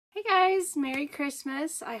Hey guys, Merry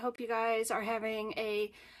Christmas. I hope you guys are having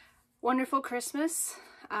a wonderful Christmas.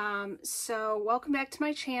 So welcome back to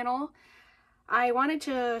my channel. I wanted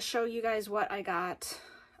to show you guys what I got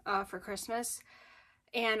for Christmas,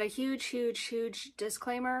 and a huge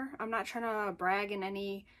disclaimer. I'm not trying to brag in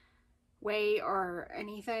any way or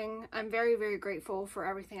anything. I'm very grateful for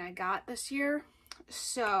everything I got this year.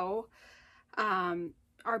 So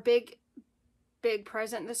our big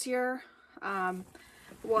present this year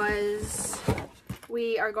was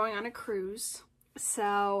we are going on a cruise.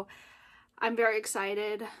 So I'm very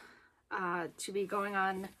excited to be going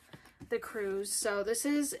on the cruise. So this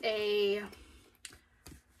is a,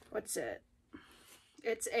 what's it?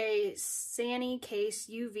 It's a Sani Case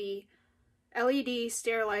UV LED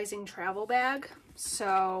sterilizing travel bag.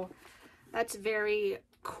 So that's very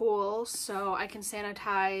cool. So I can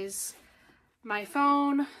sanitize my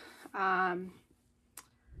phone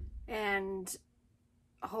and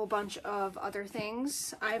a whole bunch of other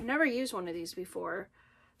things. I've never used one of these before,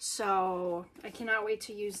 so I cannot wait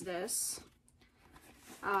to use this.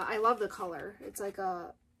 I love the color. It's like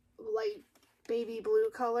a light baby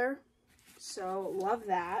blue color, so love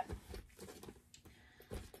that.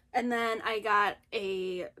 And then I got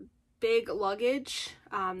a big luggage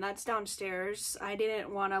that's downstairs. I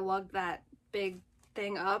didn't want to lug that big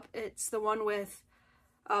thing up. It's the one with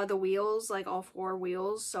the wheels, like all 4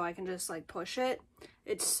 wheels, so I can just like push it.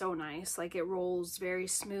 It's so nice. Like, it rolls very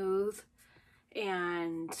smooth,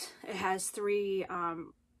 and it has 3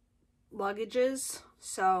 luggages,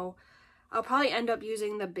 so I'll probably end up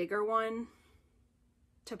using the bigger one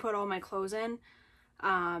to put all my clothes in.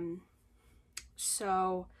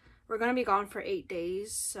 So we're gonna be gone for 8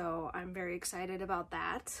 days, so I'm very excited about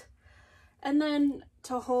that. And then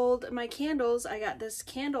to hold my candles, I got this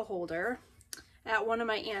candle holder at one of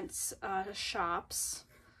my aunt's shops.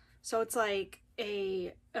 So it's like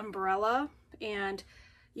a umbrella, and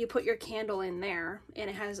you put your candle in there, and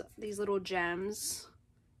it has these little gems.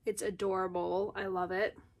 It's adorable. I love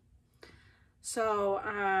it. So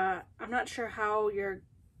I'm not sure how you're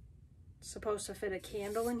supposed to fit a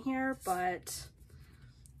candle in here, but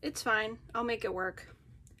it's fine. I'll make it work.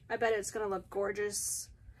 I bet it's gonna look gorgeous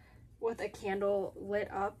with a candle lit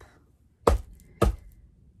up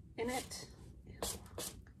in it.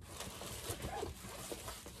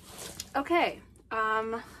 Okay,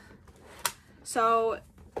 so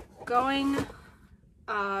going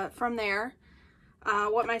from there,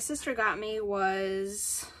 what my sister got me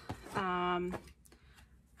was a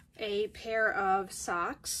pair of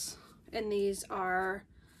socks, and these are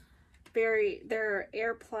they're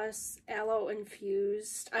Air Plus aloe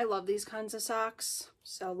infused. I love these kinds of socks,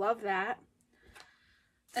 so love that.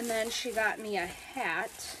 And then she got me a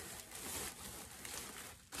hat.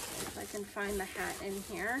 If I can find the hat in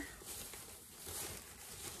here.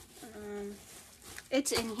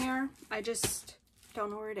 It's in here. I just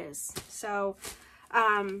don't know where it is. So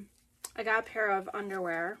I got a pair of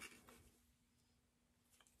underwear.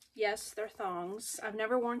 Yes, they're thongs. I've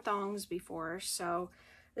never worn thongs before, so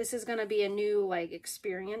this is gonna be a new like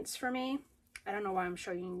experience for me. I don't know why I'm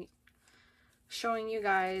showing you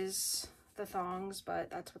guys the thongs, but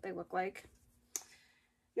that's what they look like.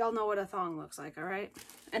 Y'all know what a thong looks like, all right?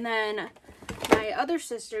 And then my other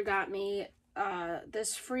sister got me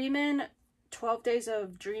this Freeman 12 Days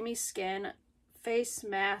of Dreamy Skin face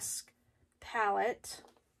mask palette.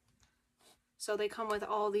 So they come with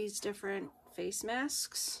all these different face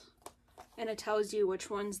masks, and it tells you which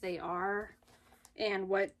ones they are and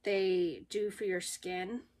what they do for your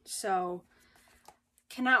skin. So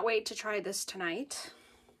cannot wait to try this tonight.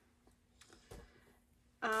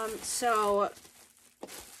 So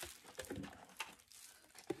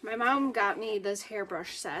my mom got me this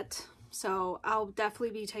hairbrush set, so I'll definitely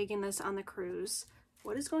be taking this on the cruise.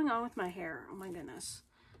 What is going on with my hair? Oh my goodness.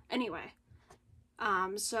 Anyway,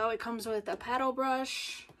 so it comes with a paddle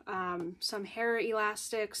brush, some hair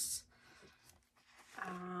elastics,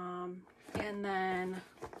 and then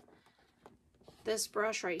this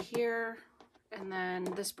brush right here, and then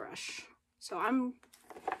this brush. So I'm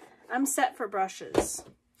set for brushes.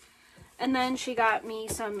 And then she got me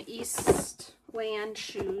some Eastland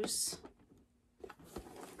shoes,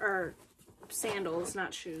 or sandals,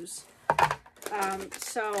 not shoes.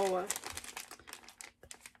 So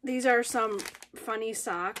these are some funny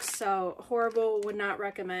socks. So horrible, would not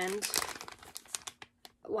recommend.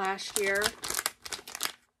 Last year,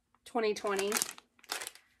 2020.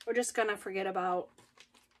 We're just gonna forget about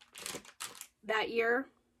that year,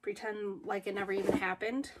 pretend like it never even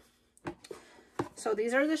happened. So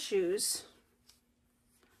these are the shoes.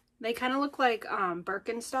 They kind of look like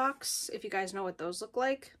Birkenstocks, if you guys know what those look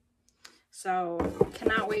like. So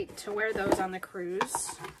cannot wait to wear those on the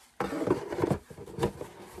cruise.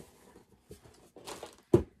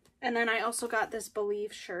 And then I also got this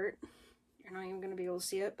Believe shirt. You're not even going to be able to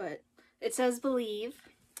see it, but it says Believe.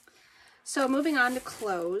 So moving on to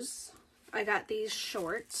clothes, I got these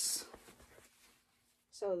shorts.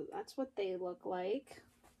 So that's what they look like.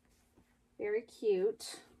 Very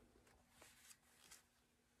cute.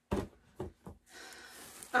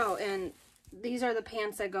 Oh, and these are the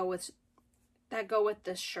pants that go with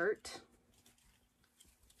this shirt.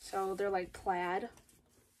 So they're like plaid.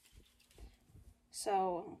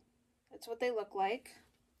 So that's what they look like.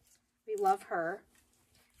 We love her.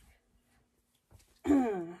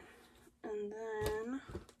 And then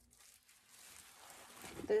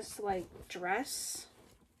this like dress.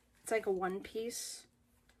 It's like a one piece.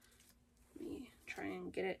 Let me try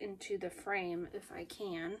and get it into the frame if I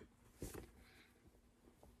can.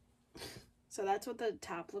 So that's what the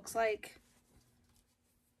top looks like.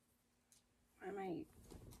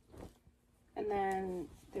 And then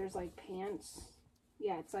there's like pants.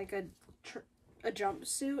 Yeah, it's like a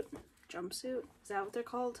jumpsuit. Jumpsuit? Is that what they're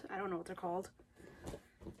called? I don't know what they're called.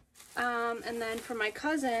 And then for my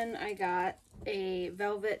cousin, I got a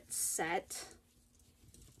velvet set.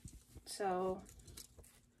 So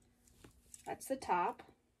that's the top.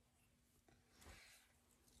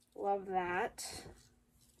 Love that.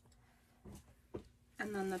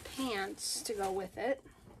 And then the pants to go with it.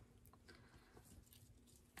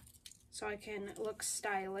 So I can look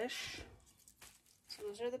stylish. So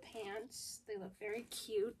those are the pants. They look very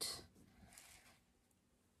cute.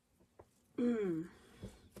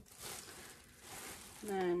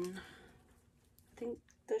 Then I think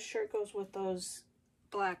this shirt goes with those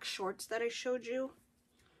black shorts that I showed you.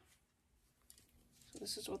 So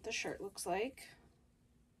this is what the shirt looks like.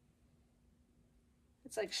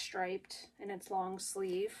 It's like striped and it's long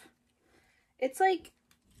sleeve. It's like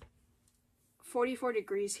 44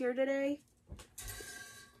 degrees here today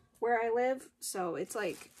where I live, so it's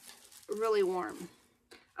like really warm.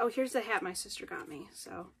 Oh, here's the hat my sister got me.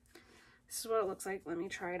 So this is what it looks like. Let me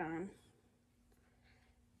try it on.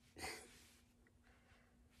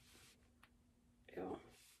 Ew.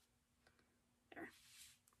 There.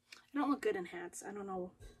 I don't look good in hats. I don't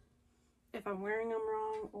know if I'm wearing them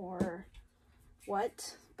wrong or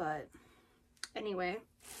what, but anyway.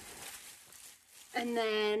 And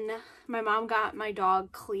then my mom got my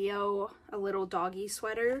dog Cleo a little doggy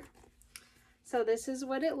sweater. So this is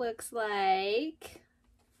what it looks like.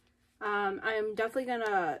 I'm definitely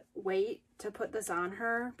gonna wait to put this on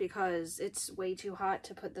her because it's way too hot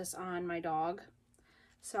to put this on my dog.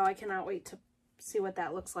 So I cannot wait to see what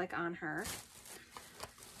that looks like on her.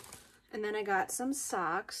 And then I got some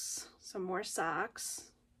socks, some more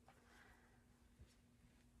socks.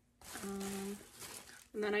 And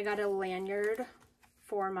then I got a lanyard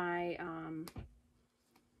for my,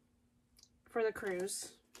 for the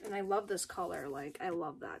cruise. And I love this color. Like, I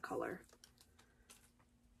love that color.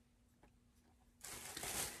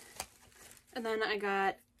 And then I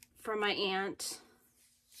got, from my aunt,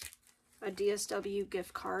 a DSW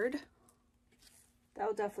gift card. That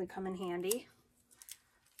will definitely come in handy.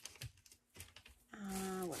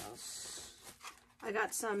 What else? I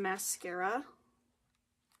got some mascara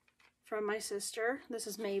from my sister. This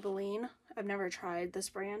is Maybelline. I've never tried this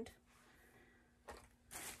brand.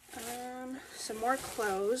 Some more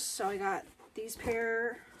clothes. So I got these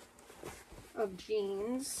pair of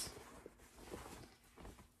jeans.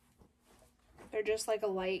 They're just like a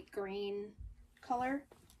light green color.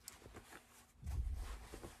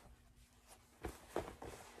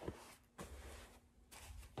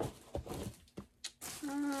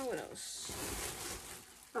 What else?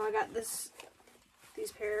 Oh, I got these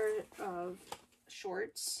pair of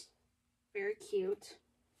shorts. Very cute.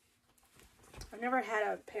 I've never had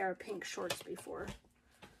a pair of pink shorts before.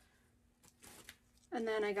 And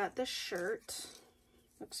then I got this shirt.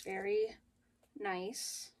 Looks very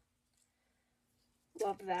nice.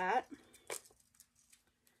 Love that.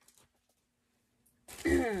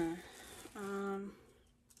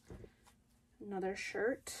 Another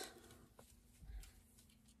shirt.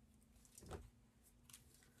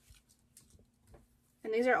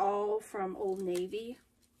 And these are all from Old Navy,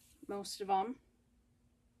 most of them.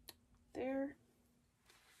 There.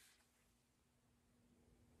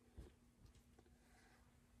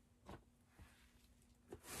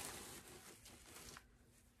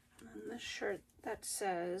 And this shirt that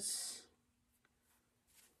says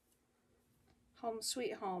Home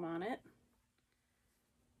Sweet Home on it.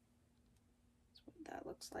 That's what that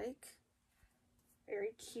looks like.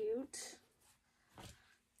 Very cute.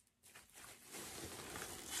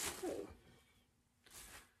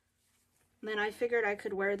 And then I figured I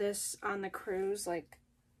could wear this on the cruise, like,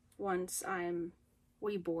 once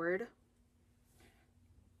we board.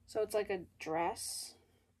 So it's like a dress.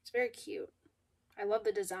 It's very cute. I love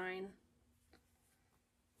the design.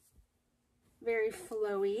 Very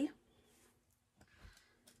flowy.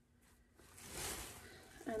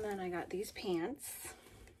 And then I got these pants.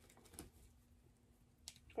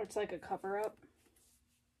 It's like a cover-up.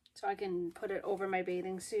 So I can put it over my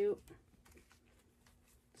bathing suit.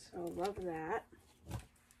 So love that.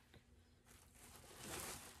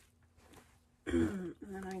 And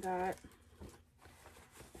then I got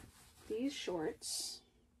these shorts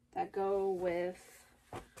that go with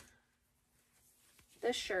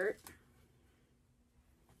this shirt.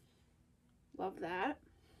 Love that.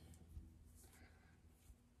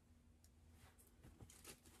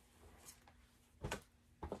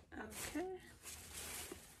 Okay.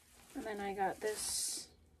 And then I got this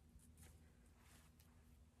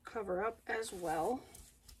cover up as well.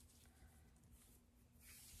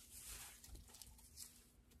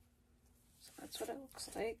 So that's what it looks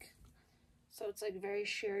like. So it's like very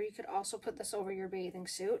sheer. You could also put this over your bathing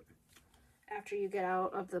suit after you get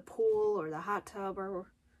out of the pool or the hot tub or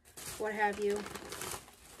what have you.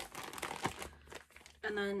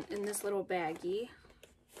 And then in this little baggie,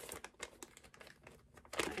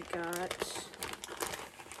 I got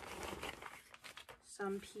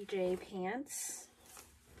some PJ pants.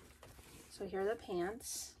 So here are the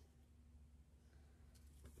pants.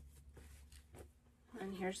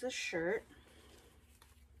 And here's the shirt.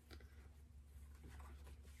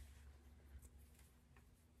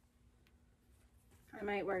 I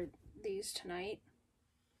might wear these tonight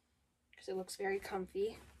because it looks very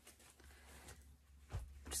comfy.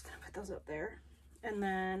 I'm just gonna put those up there. And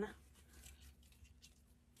then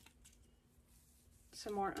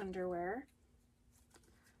some more underwear.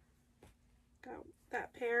 Got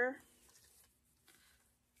that pair.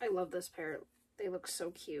 I love this pair. They look so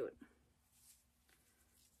cute.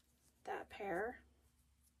 That pair.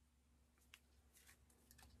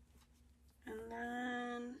 And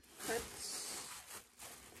then that's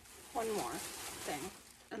one more thing.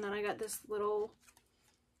 And then I got this little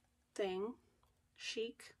thing,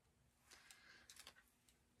 chic.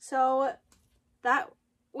 So that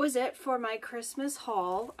was it for my Christmas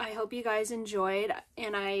haul. I hope you guys enjoyed,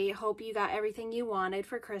 and I hope you got everything you wanted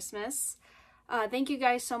for Christmas. Thank you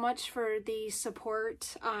guys so much for the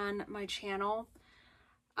support on my channel.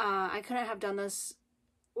 I couldn't have done this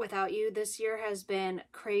without you. This year has been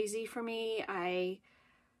crazy for me. I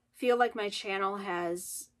feel like my channel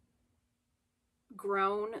has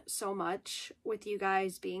grown so much with you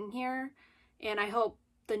guys being here, and I hope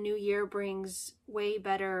the new year brings way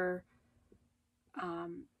better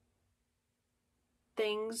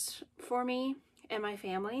things for me and my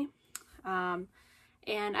family. And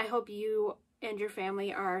I hope you and your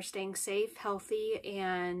family are staying safe, healthy,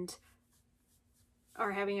 and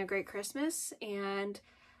are having a great Christmas. And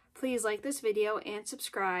please like this video and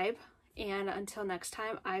subscribe. And until next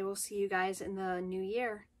time, I will see you guys in the new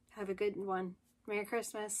year. Have a good one. Merry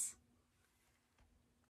Christmas.